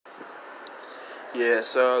Yeah,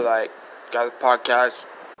 so like got the podcast.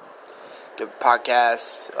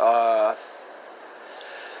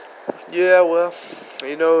 Yeah, well,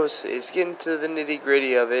 it's getting to the nitty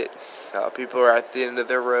gritty of it. People are at the end of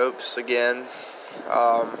their ropes again.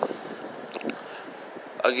 Um,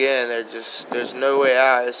 Again, there's no way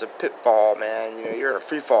out. It's a pitfall, man. You're in a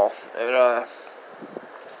free fall, and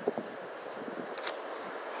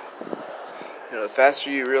the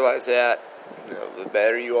faster you realize that, the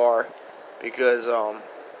better you are, because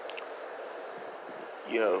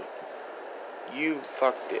you know, you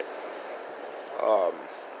fucked it. Um,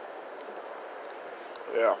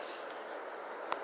 yeah.